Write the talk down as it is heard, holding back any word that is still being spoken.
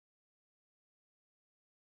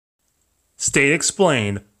State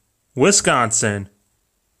explained. Wisconsin.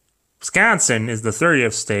 Wisconsin is the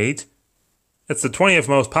 30th state. It's the 20th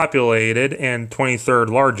most populated and 23rd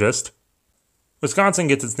largest. Wisconsin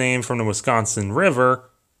gets its name from the Wisconsin River,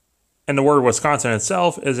 and the word Wisconsin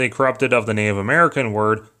itself is a corrupted of the Native American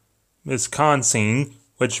word Wisconsin,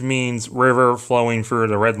 which means river flowing through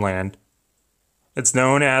the redland. It's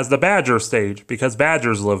known as the Badger State because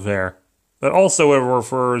badgers live there, but also it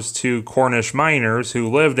refers to Cornish miners who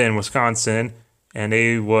lived in Wisconsin, and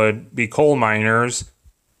they would be coal miners.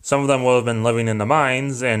 Some of them would have been living in the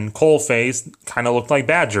mines, and coal-faced kind of looked like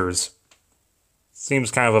badgers. Seems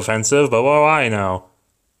kind of offensive, but what do I know?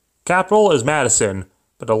 Capital is Madison,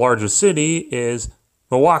 but the largest city is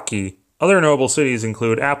Milwaukee. Other notable cities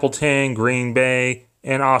include Appleton, Green Bay,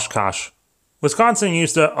 and Oshkosh. Wisconsin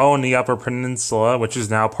used to own the Upper Peninsula, which is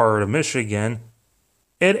now part of Michigan.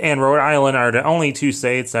 It and Rhode Island are the only two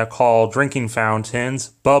states that call drinking fountains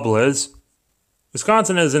bubbles.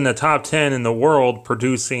 Wisconsin is in the top 10 in the world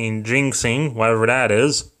producing ginseng, whatever that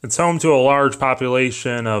is. It's home to a large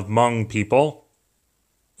population of Hmong people.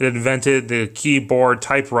 It invented the keyboard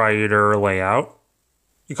typewriter layout.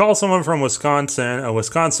 You call someone from Wisconsin a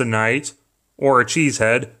Wisconsinite, or a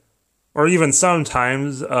cheesehead, or even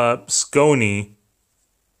sometimes a scony.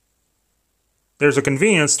 There's a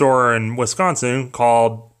convenience store in Wisconsin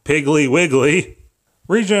called Piggly Wiggly.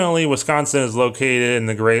 Regionally, Wisconsin is located in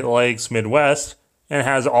the Great Lakes Midwest and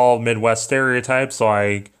has all Midwest stereotypes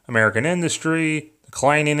like American industry,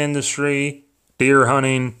 declining industry, deer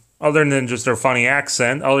hunting. Other than just their funny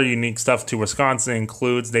accent, other unique stuff to Wisconsin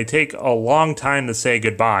includes they take a long time to say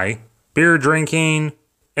goodbye, beer drinking,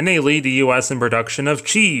 and they lead the U.S. in production of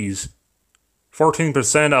cheese.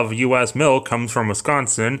 14% of U.S. milk comes from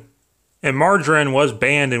Wisconsin, and margarine was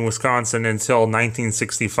banned in Wisconsin until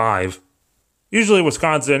 1965. Usually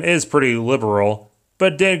Wisconsin is pretty liberal,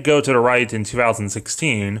 but did go to the right in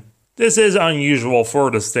 2016. This is unusual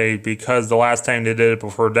for the state because the last time they did it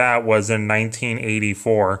before that was in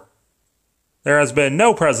 1984. There has been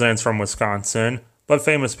no presidents from Wisconsin, but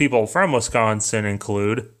famous people from Wisconsin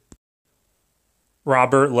include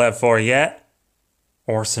Robert Lafayette,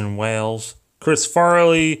 Orson Welles, Chris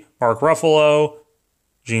Farley, Mark Ruffalo,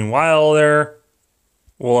 Gene Wilder,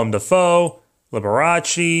 Willem Dafoe,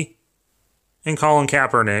 Liberace, and Colin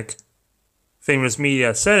Kaepernick. Famous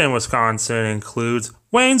media set in Wisconsin includes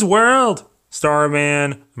Wayne's World,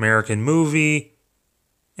 Starman, American Movie,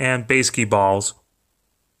 and Baseballs.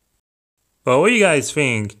 But what do you guys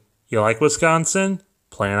think? You like Wisconsin?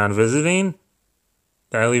 Plan on visiting?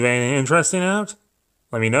 Did I leave anything interesting out?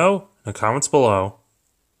 Let me know in the comments below.